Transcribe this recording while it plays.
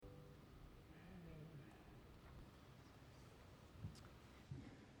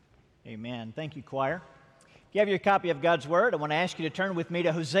Amen. Thank you, choir. If you have your copy of God's Word, I want to ask you to turn with me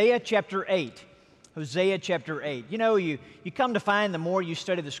to Hosea chapter 8. Hosea chapter 8. You know, you come to find the more you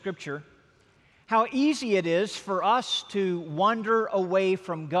study the Scripture, how easy it is for us to wander away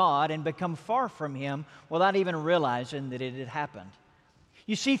from God and become far from Him without even realizing that it had happened.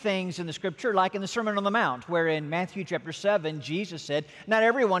 You see things in the Scripture like in the Sermon on the Mount, where in Matthew chapter 7, Jesus said, "Not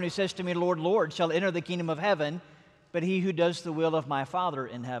everyone who says to me, 'Lord, Lord,' shall enter the kingdom of heaven, but he who does the will of my Father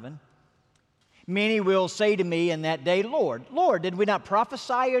in heaven. Many will say to me in that day, 'Lord, Lord, did we not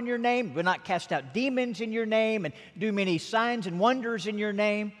prophesy in your name? Did we not cast out demons in your name and do many signs and wonders in your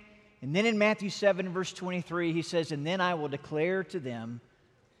name?' And then in Matthew 7, verse 23, he says, 'And then I will declare to them,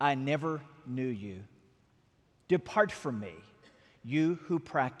 I never knew you. Depart from me, you who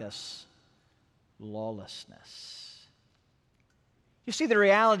practice lawlessness.'" You see, the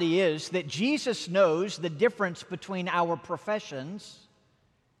reality is that Jesus knows the difference between our professions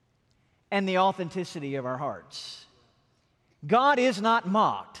and the authenticity of our hearts. God is not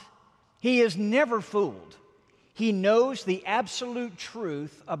mocked. He is never fooled. He knows the absolute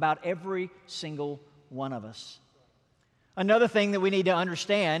truth about every single one of us. Another thing that we need to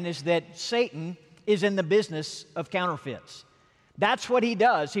understand is that Satan is in the business of counterfeits. That's what he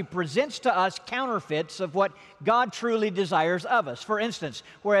does. He presents to us counterfeits of what God truly desires of us. For instance,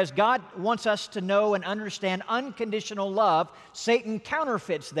 whereas God wants us to know and understand unconditional love, Satan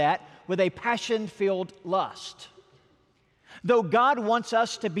counterfeits that with a passion-filled lust. Though God wants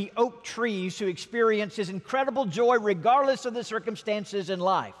us to be oak trees who experience His incredible joy regardless of the circumstances in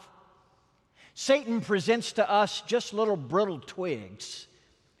life, Satan presents to us just little brittle twigs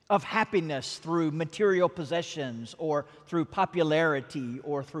of happiness through material possessions or through popularity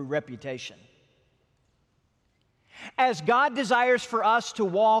or through reputation. As God desires for us to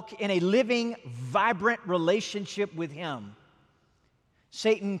walk in a living, vibrant relationship with Him,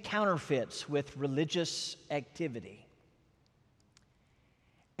 Satan counterfeits with religious activity.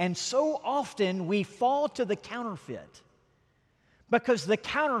 And so often we fall to the counterfeit because the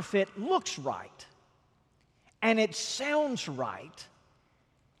counterfeit looks right and it sounds right,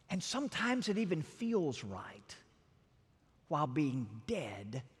 and sometimes it even feels right while being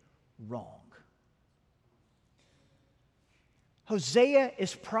dead wrong. Hosea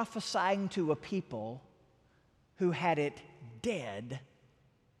is prophesying to a people who had it dead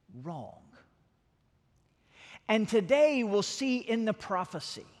wrong. And today we'll see in the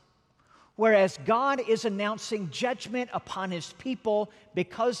prophecy, whereas God is announcing judgment upon His people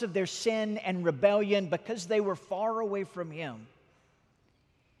because of their sin and rebellion, because they were far away from Him,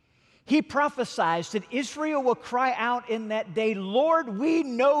 He prophesies that Israel will cry out in that day, "Lord, we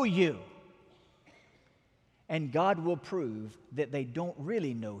know you." And God will prove that they don't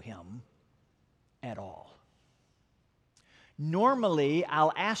really know Him at all. Normally,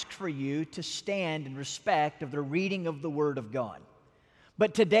 I'll ask for you to stand in respect of the reading of the Word of God.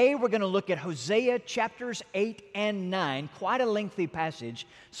 But today we're going to look at Hosea chapters 8 and 9, quite a lengthy passage,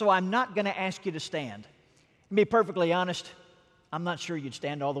 so I'm not going to ask you to stand. To be perfectly honest, I'm not sure you'd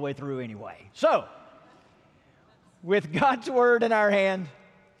stand all the way through anyway. So, with God's Word in our hand,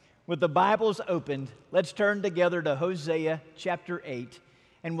 with the Bibles opened, let's turn together to Hosea chapter 8,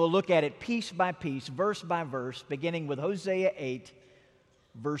 and we'll look at it piece by piece, verse by verse, beginning with Hosea 8,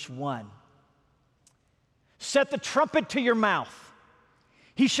 verse 1. "Set the trumpet to your mouth.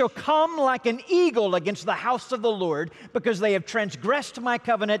 He shall come like an eagle against the house of the Lord, because they have transgressed my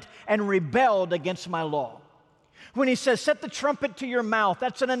covenant and rebelled against my law." When he says, "Set the trumpet to your mouth,"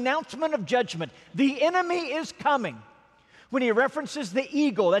 that's an announcement of judgment. The enemy is coming. When he references the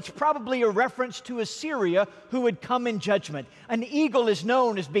eagle, that's probably a reference to Assyria who would come in judgment. An eagle is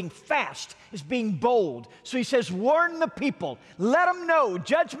known as being fast, as being bold. So he says, warn the people. Let them know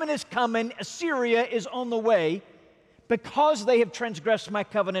judgment is coming. Assyria is on the way because they have transgressed my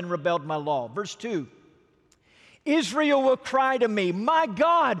covenant and rebelled my law. Verse 2, "Israel will cry to me, 'My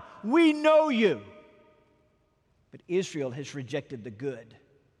God, we know you.' But Israel has rejected the good.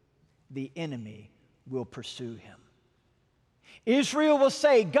 The enemy will pursue him." Israel will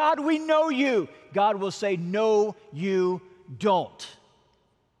say, "God, we know you." God will say, "No, you don't."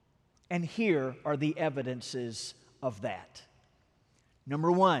 And here are the evidences of that.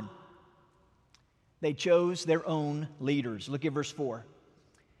 Number one, they chose their own leaders. Look at verse 4.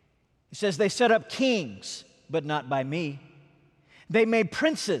 It says, "They set up kings, but not by me. They made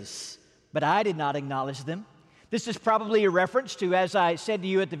princes, but I did not acknowledge them." This is probably a reference to, as I said to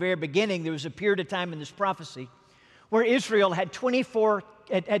you at the very beginning, there was a period of time in this prophecy where Israel had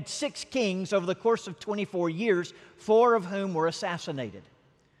 6 kings over the course of 24 years, 4 of whom were assassinated.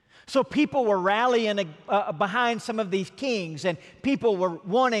 So people were rallying behind some of these kings, and people were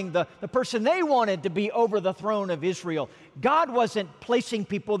wanting the person they wanted to be over the throne of Israel. God wasn't placing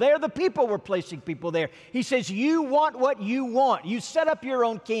people there. The people were placing people there. He says, you want what you want. You set up your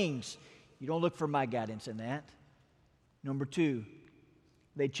own kings. You don't look for my guidance in that. Number 2,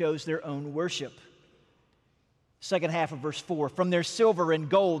 they chose their own worship. Second half of verse 4, from their silver and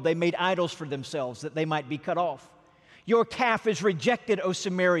gold they made idols for themselves that they might be cut off. Your calf is rejected, O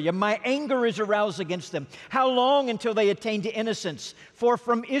Samaria. My anger is aroused against them. How long until they attain to innocence? For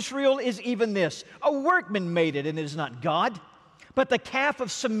from Israel is even this. A workman made it, and it is not God. But the calf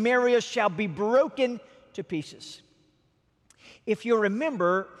of Samaria shall be broken to pieces. If you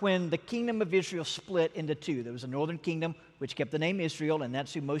remember, when the kingdom of Israel split into two, there was a northern kingdom which kept the name Israel, and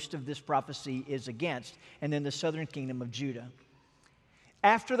that's who most of this prophecy is against, and then the southern kingdom of Judah.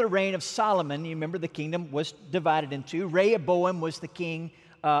 After the reign of Solomon, you remember the kingdom was divided in two. Rehoboam was the king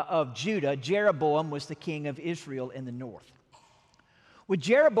of Judah. Jeroboam was the king of Israel in the north. Well,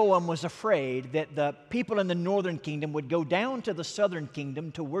 Jeroboam was afraid that the people in the northern kingdom would go down to the southern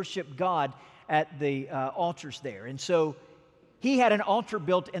kingdom to worship God at the altars there. And so he had an altar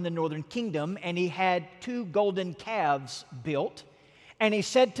built in the northern kingdom, and he had 2 golden calves built. And he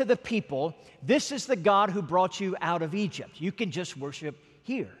said to the people, this is the God who brought you out of Egypt. You can just worship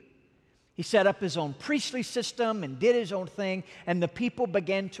here. He set up his own priestly system and did his own thing, and the people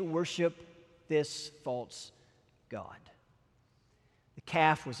began to worship this false god. The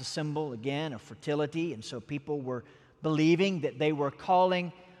calf was a symbol, again, of fertility, and so people were believing that they were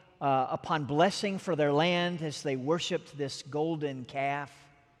calling upon blessing for their land as they worshiped this golden calf.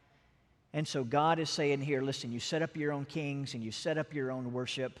 And so God is saying here, listen, you set up your own kings and you set up your own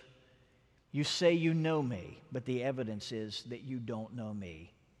worship. You say you know me, but the evidence is that you don't know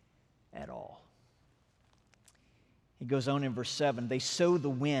me at all. He goes on in verse 7, they sow the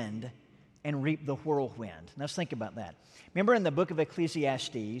wind and reap the whirlwind. Now let's think about that. Remember in the book of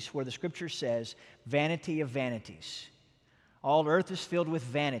Ecclesiastes where the scripture says, vanity of vanities. All earth is filled with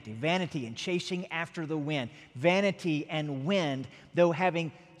vanity. Vanity and chasing after the wind. Vanity and wind, though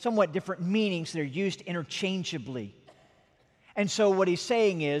having somewhat different meanings, they're used interchangeably. And so what he's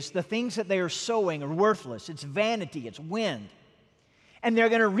saying is the things that they are sowing are worthless. It's vanity, it's wind. And they're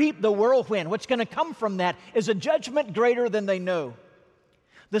going to reap the whirlwind. What's going to come from that is a judgment greater than they know.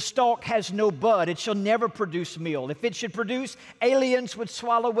 The stalk has no bud. It shall never produce meal. If it should produce, aliens would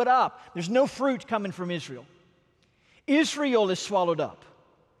swallow it up. There's no fruit coming from Israel. Israel is swallowed up.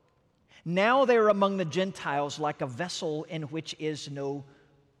 Now they are among the Gentiles like a vessel in which is no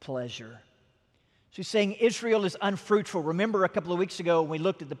pleasure. So he's saying Israel is unfruitful. Remember a couple of weeks ago when we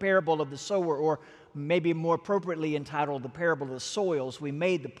looked at the parable of the sower, or maybe more appropriately entitled the parable of the soils, we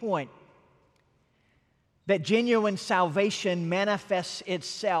made the point that genuine salvation manifests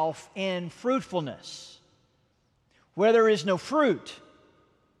itself in fruitfulness. Where there is no fruit,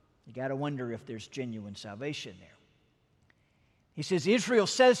 you got to wonder if there's genuine salvation there. He says Israel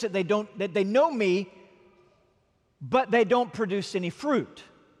says that they know me, but they don't produce any fruit.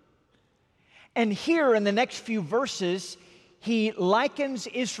 And here in the next few verses, he likens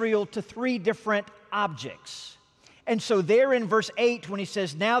Israel to 3 different objects. And so there in verse 8, when he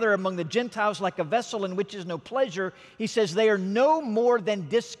says, now they're among the Gentiles like a vessel in which is no pleasure, he says they are no more than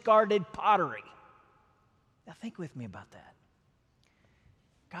discarded pottery. Now think with me about that.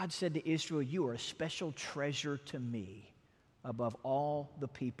 God said to Israel, you are a special treasure to me above all the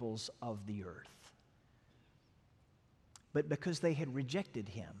peoples of the earth. But because they had rejected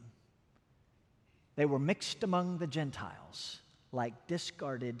him, they were mixed among the Gentiles like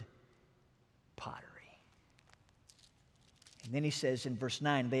discarded pottery. And then he says in verse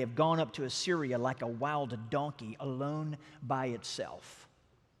 9, they have gone up to Assyria like a wild donkey alone by itself.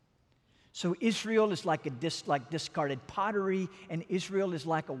 So Israel is like discarded pottery, and Israel is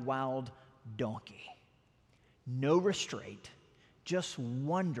like a wild donkey. No restraint, just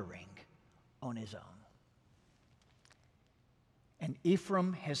wandering on his own. And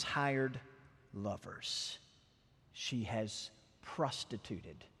Ephraim has hired lovers. She has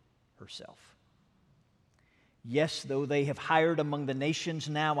prostituted herself. Yes, though they have hired among the nations,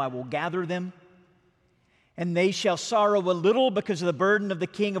 now I will gather them, and they shall sorrow a little because of the burden of the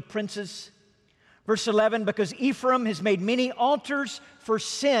king of princes. Verse 11, because Ephraim has made many altars for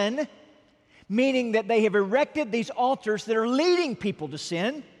sin, meaning that they have erected these altars that are leading people to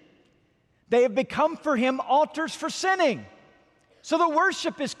sin. They have become for him altars for sinning. So the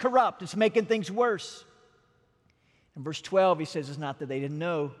worship is corrupt. It's making things worse. In verse 12, he says, it's not that they didn't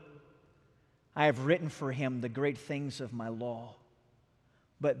know. I have written for him the great things of my law,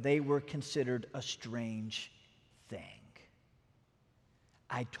 but they were considered a strange thing.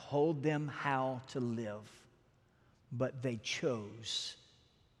 I told them how to live, but they chose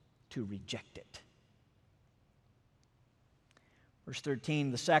to reject it. Verse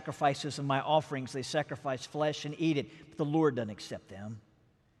 13, the sacrifices of my offerings, they sacrifice flesh and eat it, but the Lord doesn't accept them.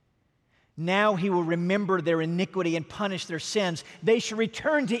 Now he will remember their iniquity and punish their sins. They shall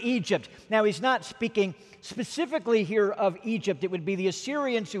return to Egypt. Now he's not speaking specifically here of Egypt. It would be the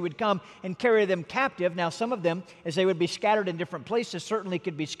Assyrians who would come and carry them captive. Now some of them, as they would be scattered in different places, certainly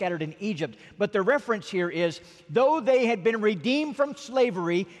could be scattered in Egypt. But the reference here is, though they had been redeemed from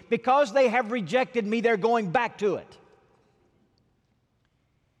slavery, because they have rejected me, they're going back to it.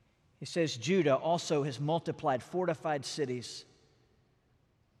 He says, Judah also has multiplied fortified cities.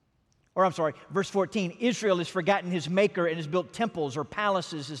 Verse 14, Israel has forgotten his maker and has built temples or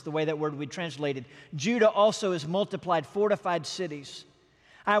palaces is the way that word would be translated. Judah also has multiplied fortified cities.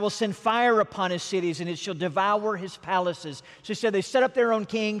 I will send fire upon his cities and it shall devour his palaces. So he said they set up their own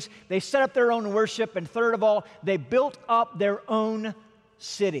kings, they set up their own worship, and third of all, they built up their own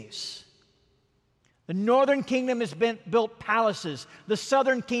cities. The northern kingdom has built palaces. The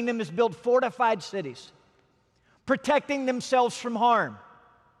southern kingdom has built fortified cities, protecting themselves from harm.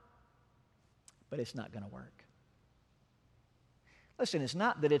 But it's not going to work. Listen, it's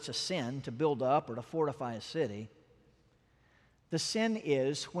not that it's a sin to build up or to fortify a city. The sin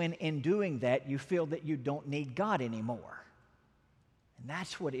is when in doing that you feel that you don't need God anymore. And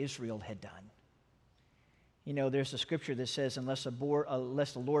that's what Israel had done. You know, there's a scripture that says, unless the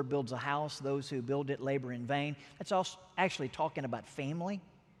Lord builds a house, those who build it labor in vain. That's also actually talking about family.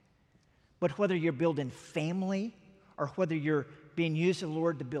 But whether you're building family or whether you're being used of the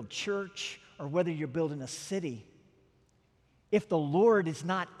Lord to build church or whether you're building a city, if the Lord is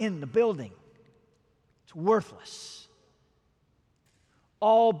not in the building, it's worthless.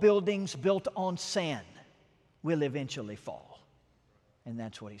 All buildings built on sand will eventually fall. And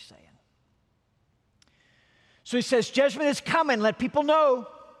that's what he's saying. So he says, judgment is coming, let people know.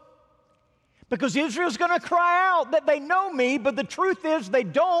 Because Israel's going to cry out that they know me, but the truth is they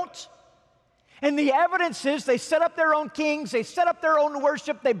don't. And the evidence is they set up their own kings, they set up their own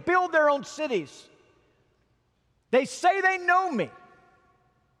worship, they build their own cities. They say they know me,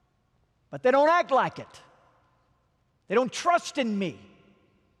 but they don't act like it. They don't trust in me.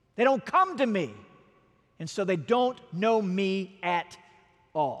 They don't come to me. And so they don't know me at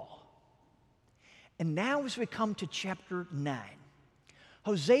all. And now as we come to chapter 9,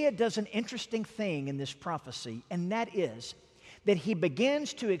 Hosea does an interesting thing in this prophecy, and that is that he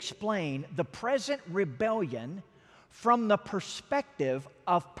begins to explain the present rebellion from the perspective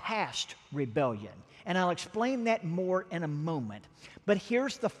of past rebellion. And I'll explain that more in a moment. But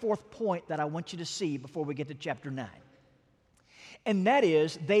here's the fourth point that I want you to see before we get to chapter 9. And that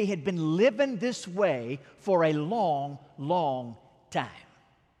is, they had been living this way for a long, long time.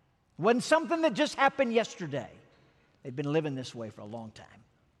 It wasn't something that just happened yesterday. They'd been living this way for a long time.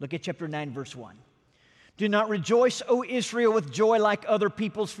 Look at chapter 9, verse 1. Do not rejoice, O Israel, with joy like other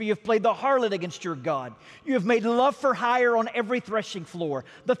peoples, for you have played the harlot against your God. You have made love for hire on every threshing floor.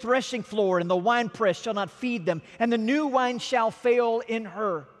 The threshing floor and the winepress shall not feed them, and the new wine shall fail in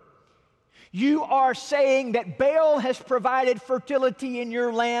her. You are saying that Baal has provided fertility in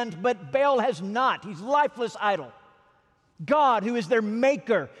your land, but Baal has not. He's lifeless idol. God, who is their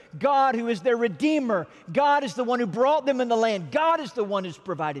maker, God, who is their redeemer, God is the one who brought them in the land. God is the one who's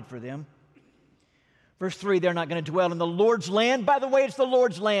provided for them. Verse 3, they're not going to dwell in the Lord's land. By the way, it's the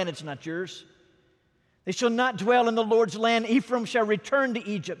Lord's land, it's not yours. They shall not dwell in the Lord's land. Ephraim shall return to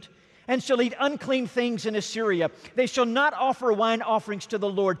Egypt and shall eat unclean things in Assyria. They shall not offer wine offerings to the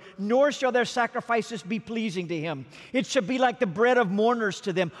Lord, nor shall their sacrifices be pleasing to him. It shall be like the bread of mourners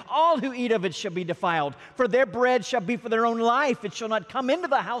to them. All who eat of it shall be defiled, for their bread shall be for their own life. It shall not come into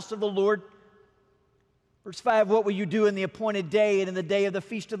the house of the Lord. Verse 5, what will you do in the appointed day and in the day of the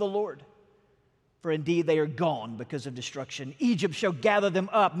feast of the Lord? For indeed they are gone because of destruction. Egypt shall gather them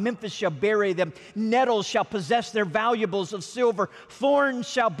up. Memphis shall bury them. Nettles shall possess their valuables of silver. Thorns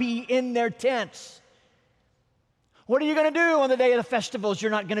shall be in their tents. What are you going to do on the day of the festivals? You're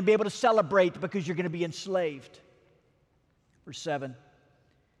not going to be able to celebrate because you're going to be enslaved. Verse 7,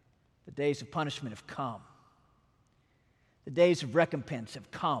 the days of punishment have come. The days of recompense have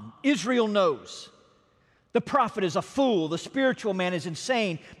come. Israel knows. The prophet is a fool. The spiritual man is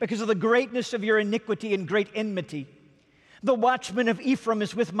insane because of the greatness of your iniquity and great enmity. The watchman of Ephraim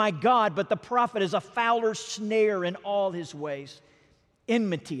is with my God, but the prophet is a fowler's snare in all his ways.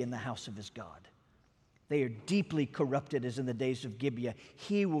 Enmity in the house of his God. They are deeply corrupted as in the days of Gibeah.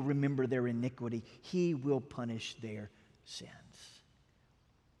 He will remember their iniquity. He will punish their sins.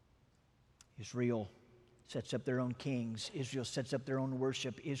 Israel sets up their own kings. Israel sets up their own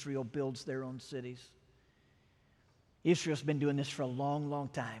worship. Israel builds their own cities. Israel's been doing this for a long, long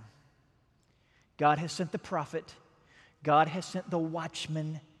time. God has sent the prophet. God has sent the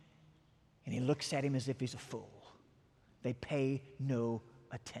watchman. And he looks at him as if he's a fool. They pay no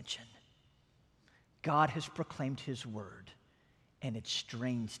attention. God has proclaimed his word, and it's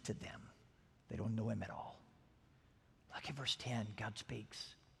strange to them. They don't know him at all. Look at verse 10. God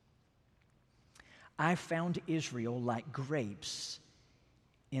speaks. I found Israel like grapes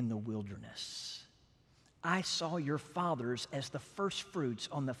in the wilderness. I saw your fathers as the first fruits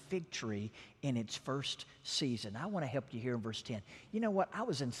on the fig tree in its first season. I want to help you here in verse 10. You know what? I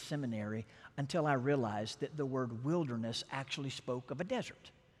was in seminary until I realized that the word wilderness actually spoke of a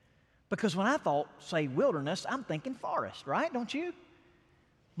desert. Because when I say wilderness, I'm thinking forest, right? Don't you?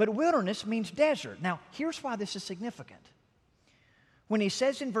 But wilderness means desert. Now, here's why this is significant. When he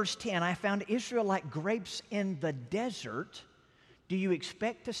says in verse 10, I found Israel like grapes in the desert, do you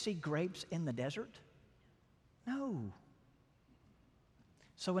expect to see grapes in the desert? No.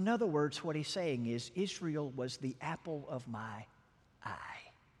 So in other words, what he's saying is Israel was the apple of my eye.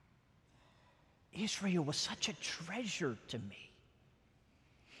 Israel was such a treasure to me.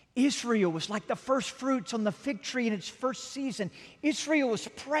 Israel was like the first fruits on the fig tree in its first season. Israel was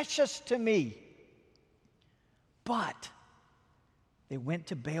precious to me. But they went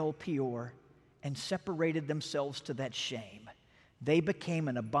to Baal Peor and separated themselves to that shame. They became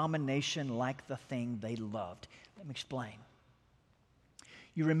an abomination like the thing they loved. Let me explain.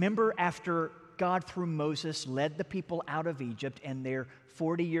 You remember after God, through Moses, led the people out of Egypt and their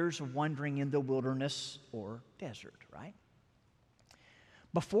 40 years of wandering in the wilderness or desert, right?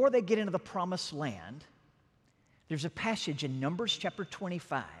 Before they get into the promised land, there's a passage in Numbers chapter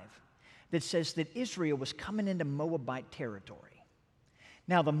 25 that says that Israel was coming into Moabite territory.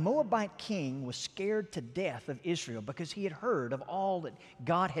 Now, the Moabite king was scared to death of Israel because he had heard of all that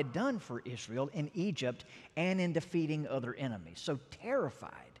God had done for Israel in Egypt and in defeating other enemies. So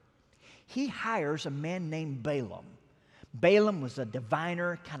terrified, he hires a man named Balaam. Balaam was a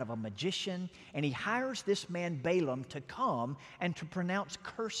diviner, kind of a magician, and he hires this man Balaam to come and to pronounce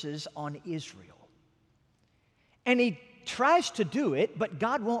curses on Israel. And he tries to do it, but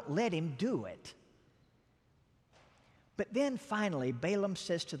God won't let him do it. But then finally, Balaam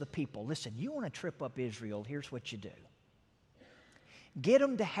says to the people, listen, you want to trip up Israel, here's what you do. Get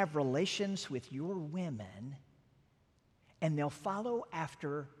them to have relations with your women, and they'll follow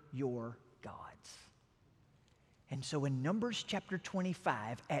after your gods. And so in Numbers chapter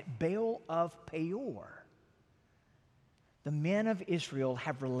 25, at Baal of Peor, the men of Israel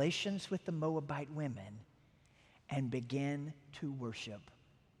have relations with the Moabite women and begin to worship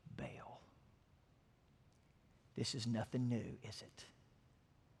Baal. This is nothing new, is it?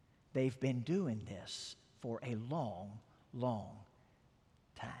 They've been doing this for a long, long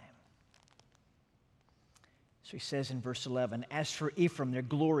time. So he says in verse 11, as for Ephraim, their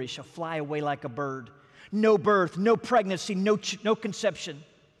glory shall fly away like a bird. No birth, no pregnancy, no conception.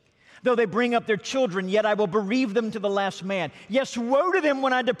 Though they bring up their children, yet I will bereave them to the last man. Yes, woe to them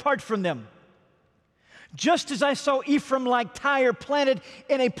when I depart from them. Just as I saw Ephraim like Tyre planted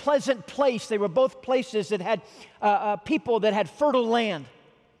in a pleasant place, they were both places that had people that had fertile land.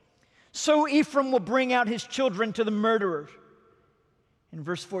 So Ephraim will bring out his children to the murderers. In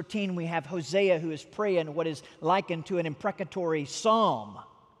verse 14, we have Hosea who is praying what is likened to an imprecatory psalm.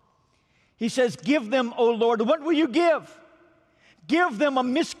 He says, give them, O Lord, what will you give? Give them a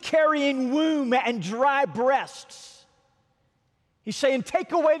miscarrying womb and dry breasts. He's saying,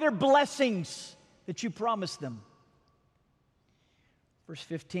 take away their blessings that you promised them. Verse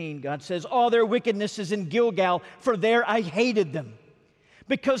 15, God says, all their wickedness is in Gilgal, for there I hated them.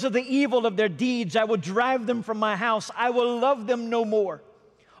 Because of the evil of their deeds, I will drive them from my house. I will love them no more.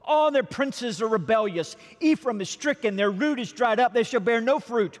 All their princes are rebellious. Ephraim is stricken. Their root is dried up. They shall bear no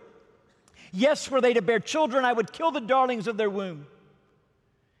fruit. Yes, were they to bear children, I would kill the darlings of their womb.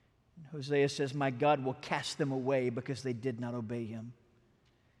 And Hosea says, my God will cast them away because they did not obey him.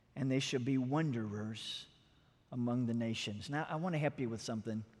 And they shall be wanderers among the nations. Now, I want to help you with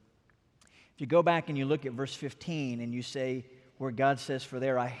something. If you go back and you look at verse 15 and you say, where God says, for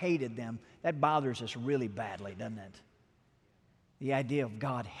there I hated them, that bothers us really badly, doesn't it? The idea of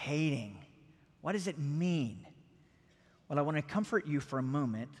God hating. What does it mean? Well, I want to comfort you for a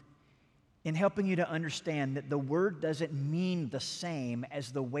moment in helping you to understand that the word doesn't mean the same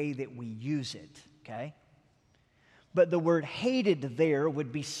as the way that we use it, okay? But the word hated there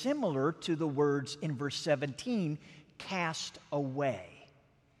would be similar to the words in verse 17, cast away.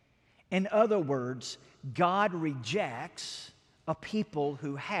 In other words, God rejects a people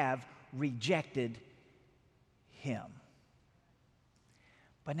who have rejected him.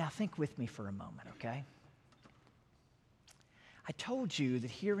 But now think with me for a moment, okay? I told you that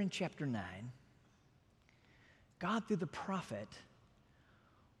here in chapter 9, God, through the prophet,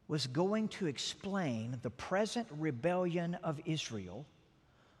 was going to explain the present rebellion of Israel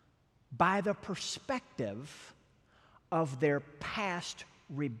by the perspective of their past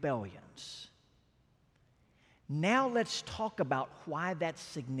rebellions. Now let's talk about why that's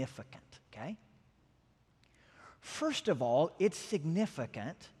significant, okay? First of all, it's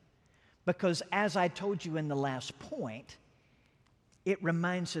significant because, as I told you in the last point, it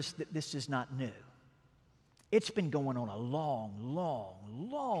reminds us that this is not new. It's been going on a long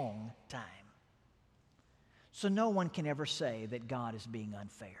time. So no one can ever say that God is being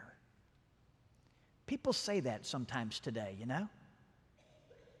unfair. People say that sometimes today, you know?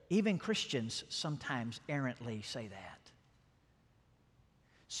 Even Christians sometimes errantly say that.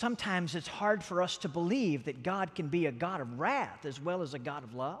 Sometimes it's hard for us to believe that God can be a God of wrath as well as a God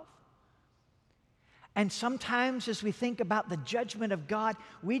of love. And sometimes as we think about the judgment of God,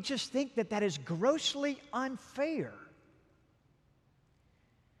 we just think that that is grossly unfair.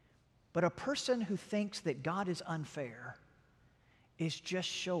 But a person who thinks that God is unfair is just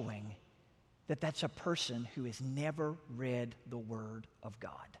showing that that's a person who has never read the Word of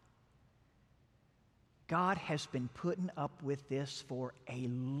God. God has been putting up with this for a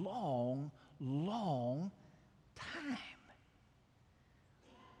long time.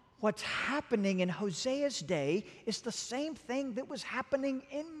 What's happening in Hosea's day is the same thing that was happening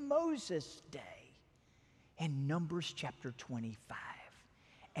in Moses' day in Numbers chapter 25.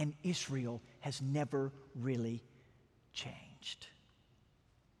 And Israel has never really changed.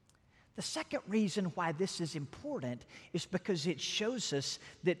 The second reason why this is important is because it shows us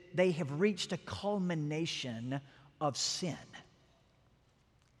that they have reached a culmination of sin.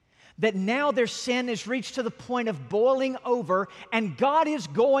 That now their sin has reached to the point of boiling over, and God is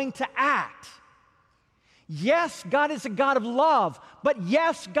going to act. Yes, God is a God of love, but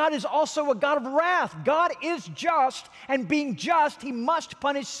yes, God is also a God of wrath. God is just, and being just, He must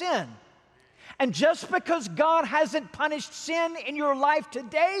punish sin. And just because God hasn't punished sin in your life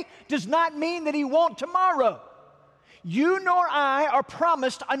today does not mean that He won't tomorrow. You nor I are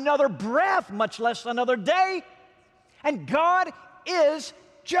promised another breath, much less another day. And God is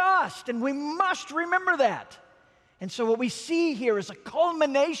just, and we must remember that. And so what we see here is a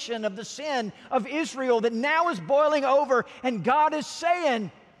culmination of the sin of Israel that now is boiling over, and God is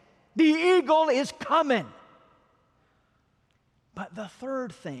saying, the eagle is coming. But the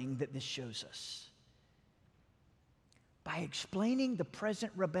third thing that this shows us, by explaining the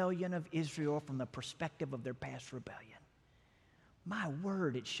present rebellion of Israel from the perspective of their past rebellion, my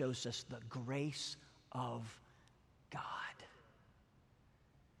word, it shows us the grace of God.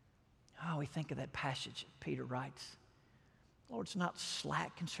 Oh, we think of that passage that Peter writes. The Lord's not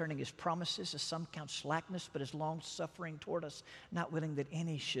slack concerning His promises, as some count slackness, but is long-suffering toward us, not willing that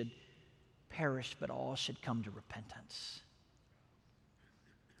any should perish, but all should come to repentance.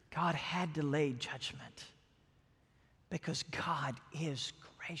 God had delayed judgment because God is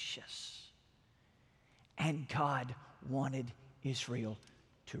gracious, and God wanted Israel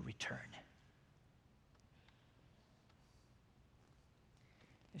to return.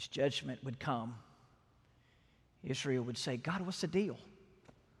 As judgment would come, Israel would say, God, what's the deal?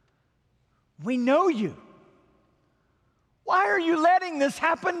 We know You. Why are You letting this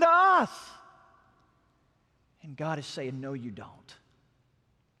happen to us? And God is saying, no, you don't.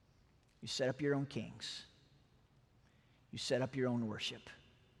 You set up your own kings. You set up your own worship.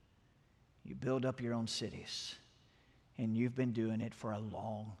 You build up your own cities. And you've been doing it for a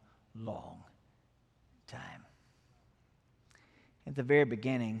long time. At the very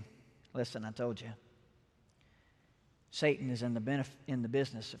beginning, listen, I told you, Satan is in the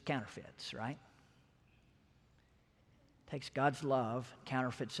business of counterfeits, right? Takes God's love,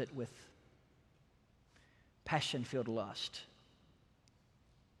 counterfeits it with passion-filled lust.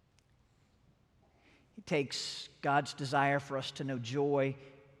 He takes God's desire for us to know joy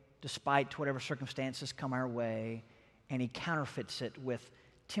despite whatever circumstances come our way, and he counterfeits it with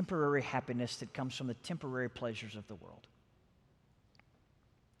temporary happiness that comes from the temporary pleasures of the world.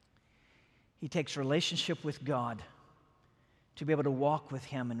 He takes relationship with God to be able to walk with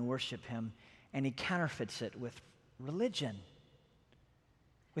Him and worship Him, and he counterfeits it with religion,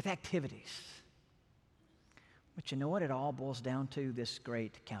 with activities. But you know what? It all boils down to this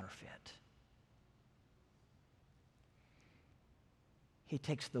great counterfeit. He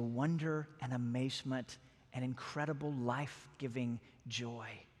takes the wonder and amazement and incredible life-giving joy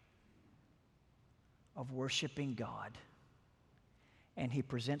of worshiping God, and he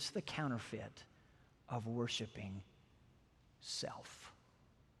presents the counterfeit of worshiping self.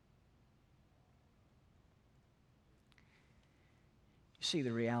 You see,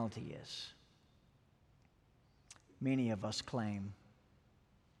 the reality is, many of us claim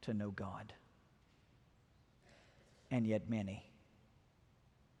to know God, and yet many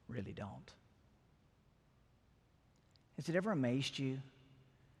really don't. Has it ever amazed you,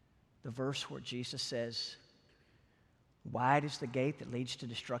 the verse where Jesus says, "Wide is the gate that leads to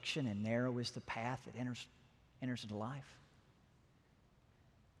destruction, and narrow is the path that enters into life"?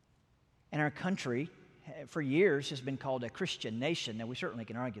 And our country, for years, has been called a Christian nation. Now, we certainly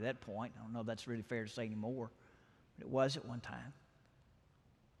can argue that point. I don't know if that's really fair to say anymore, but it was at one time.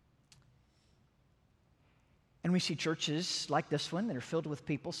 And we see churches like this one that are filled with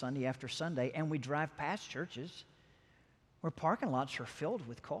people Sunday after Sunday, and we drive past churches where parking lots are filled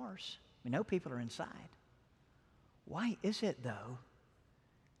with cars. We know people are inside. Why is it, though,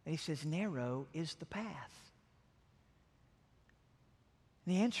 that he says narrow is the path?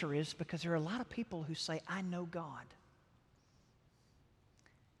 And the answer is because there are a lot of people who say, "I know God."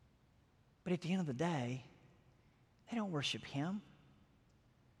 But at the end of the day, they don't worship Him.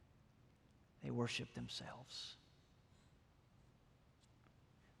 They worship themselves.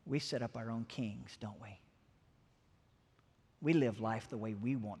 We set up our own kings, don't we? We live life the way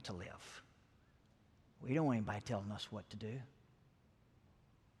we want to live. We don't want anybody telling us what to do.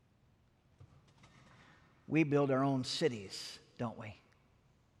 We build our own cities, don't we?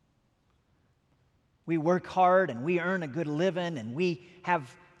 We work hard and we earn a good living and we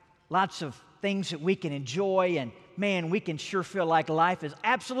have lots of things that we can enjoy, and man, we can sure feel like life is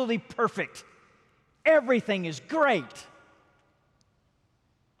absolutely perfect. Everything is great.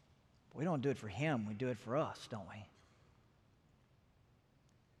 We don't do it for Him, we do it for us, don't we?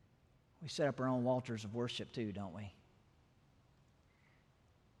 We set up our own altars of worship too, don't we?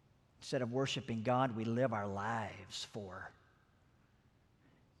 Instead of worshiping God, we live our lives for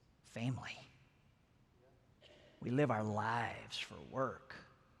family. We live our lives for work.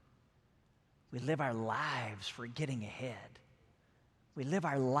 We live our lives for getting ahead. We live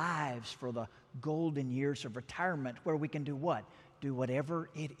our lives for the golden years of retirement where we can do what? Do whatever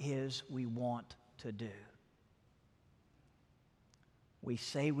it is we want to do. We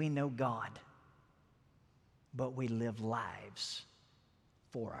say we know God, but we live lives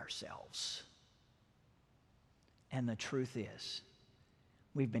for ourselves. And the truth is,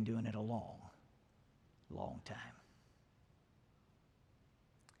 we've been doing it a long, long time.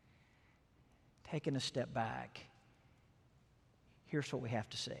 Taking a step back, here's what we have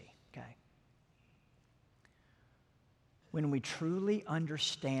to see, okay? When we truly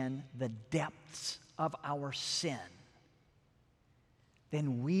understand the depths of our sin,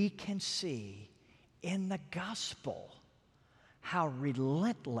 then we can see in the gospel how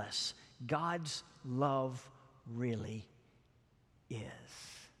relentless God's love really is.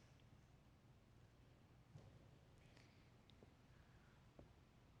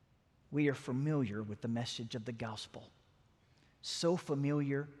 We are familiar with the message of the gospel. So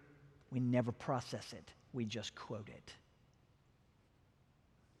familiar, we never process it. We just quote it.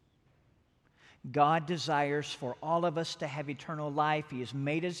 God desires for all of us to have eternal life. He has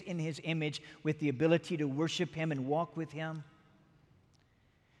made us in His image with the ability to worship Him and walk with Him.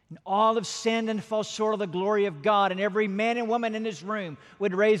 And all have sinned and fall short of the glory of God. And every man and woman in this room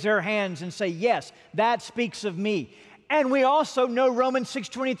would raise their hands and say, "Yes, that speaks of me." And we also know Romans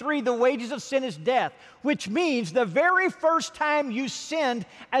 6:23, the wages of sin is death, which means the very first time you sinned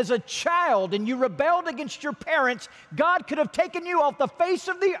as a child and you rebelled against your parents, God could have taken you off the face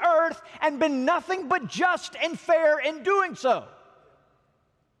of the earth and been nothing but just and fair in doing so.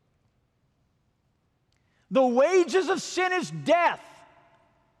 The wages of sin is death,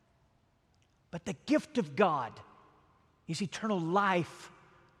 but the gift of God is eternal life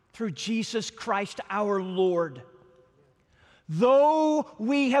through Jesus Christ our Lord. Though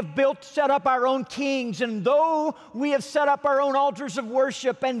we have set up our own kings, and though we have set up our own altars of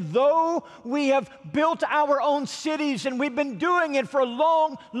worship, and though we have built our own cities, and we've been doing it for a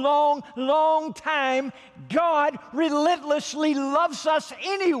long, long, long time, God relentlessly loves us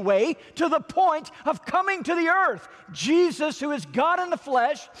anyway, to the point of coming to the earth. Jesus, who is God in the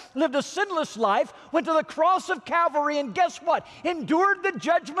flesh, lived a sinless life, went to the cross of Calvary, and guess what? Endured the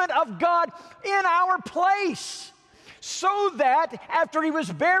judgment of God in our place, so that after He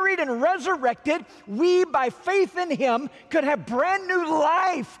was buried and resurrected, we, by faith in Him, could have brand new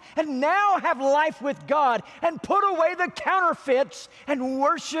life and now have life with God and put away the counterfeits and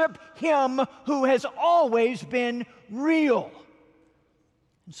worship Him who has always been real.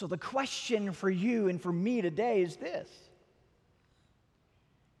 And so the question for you and for me today is this: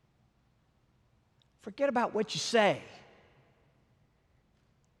 Forget about what you say.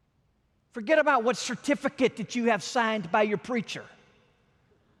 Forget about what certificate that you have signed by your preacher.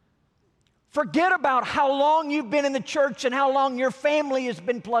 Forget about how long you've been in the church and how long your family has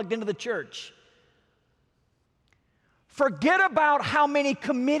been plugged into the church. Forget about how many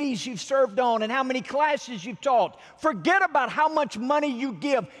committees you've served on and how many classes you've taught. Forget about how much money you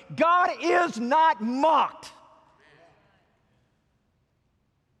give. God is not mocked.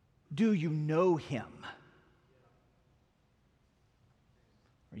 Do you know Him?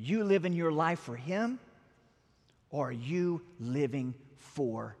 Are you living your life for Him, or are you living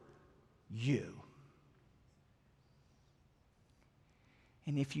for you?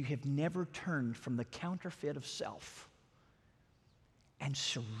 And if you have never turned from the counterfeit of self and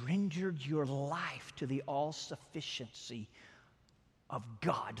surrendered your life to the all-sufficiency of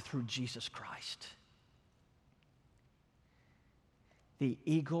God through Jesus Christ, the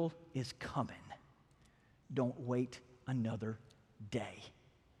eagle is coming. Don't wait another day.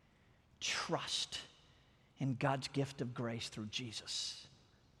 Trust in God's gift of grace through Jesus.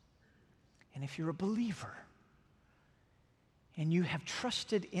 And if you're a believer and you have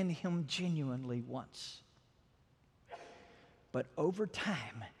trusted in Him genuinely once, but over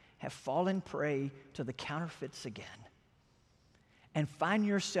time have fallen prey to the counterfeits again, and find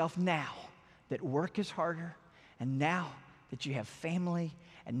yourself now that work is harder, and now that you have family,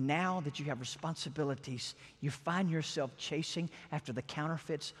 and now that you have responsibilities, you find yourself chasing after the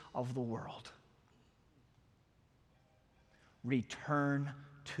counterfeits of the world. Return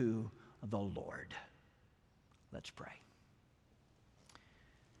to the Lord. Let's pray.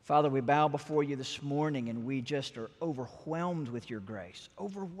 Father, we bow before you this morning and we just are overwhelmed with your grace.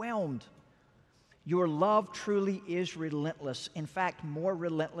 Overwhelmed. Your love truly is relentless. In fact, more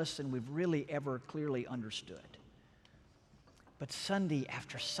relentless than we've really ever clearly understood. But Sunday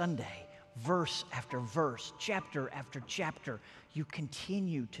after Sunday, verse after verse, chapter after chapter, you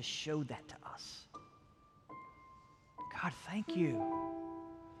continue to show that to us. God, thank you.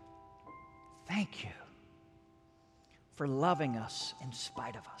 Thank you for loving us in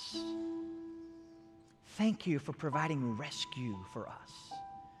spite of us. Thank you for providing rescue for us.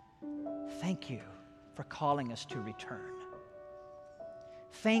 Thank you for calling us to return.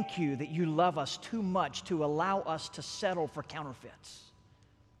 Thank you that you love us too much to allow us to settle for counterfeits.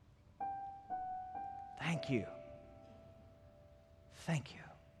 Thank you. Thank you.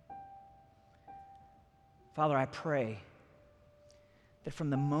 Father, I pray that from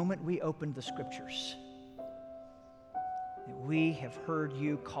the moment we opened the Scriptures, that we have heard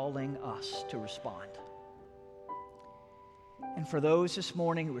you calling us to respond. And for those this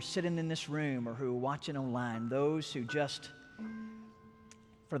morning who are sitting in this room or who are watching online,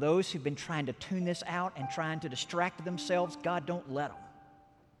 for those who've been trying to tune this out and trying to distract themselves, God, don't let them.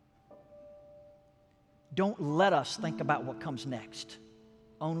 Don't let us think about what comes next.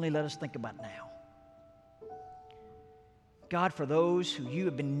 Only let us think about now. God, for those who you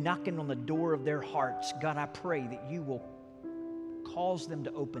have been knocking on the door of their hearts, God, I pray that you will cause them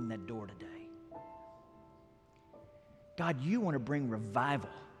to open that door today. God, you want to bring revival.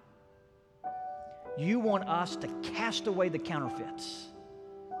 You want us to cast away the counterfeits.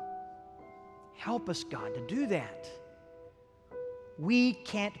 Help us, God, to do that. We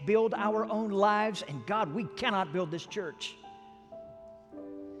can't build our own lives, and God, we cannot build this church.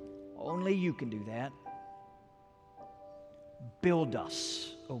 Only you can do that. Build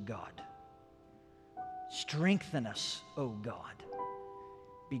us, oh God. Strengthen us, oh God.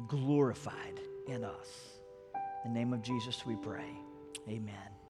 Be glorified in us. In the name of Jesus we pray. Amen.